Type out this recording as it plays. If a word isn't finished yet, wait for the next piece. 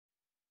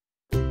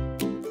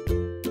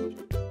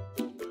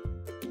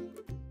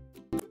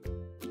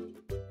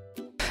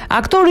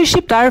Aktori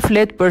shqiptar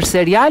flet për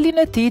serialin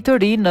e tij të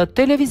ri në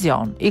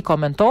televizion, i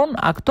komenton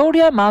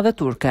aktorja e madhe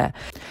turke.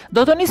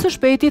 Do të nisë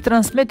shpejti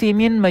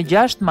transmetimin më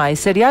 6 maj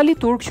seriali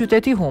turk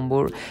Qyteti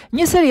humbur,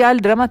 një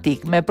serial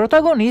dramatik me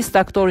protagonist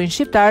aktorin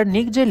shqiptar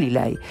Nik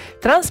Xhelilaj.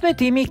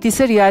 Transmetimi i këtij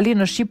seriali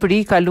në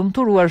Shqipëri ka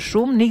lumturuar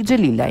shumë Nik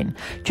Xhelilajn.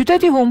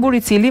 Qyteti humbur, i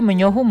cili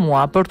më njohu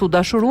mua për t'u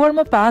dashuruar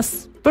më pas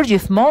për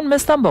gjithmonë me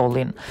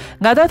Stambollin.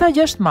 Nga data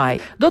 6 maj,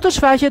 do të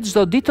shfaqet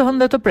çdo ditë të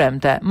hënë dhe të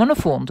premte, më në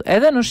fund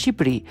edhe në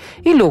Shqipëri.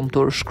 I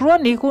lumtur, shkrua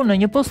Niku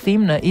në një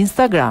postim në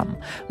Instagram.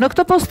 Në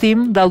këtë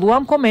postim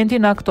dalluam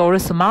komentin e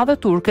aktores së madhe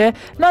turke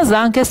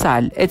Nazan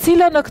Kesal, e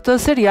cila në këtë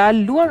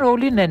serial luan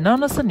rolin e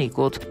nënës së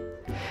Nikut.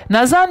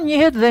 Nazan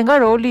njihet dhe nga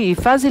roli i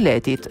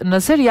Faziletit në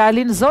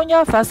serialin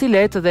Zonja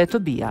Fazilet dhe të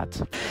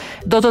bijat.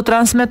 Do të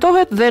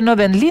transmetohet dhe në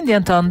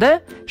vendlindjen tënde,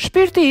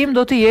 shpirti im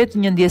do të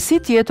jetë një ndjesi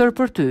tjetër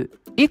për ty.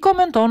 I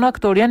komenton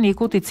aktorja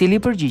Nikut, i cili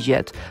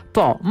përgjigjet: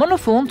 po, më në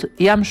fund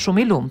jam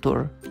shumë i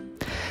lumtur.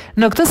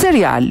 Në këtë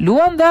serial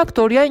luan dhe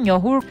aktorja e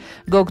njohur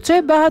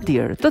Gokçe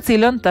Bahadir, të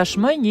cilën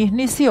tashmë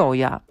njihni si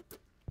Oja.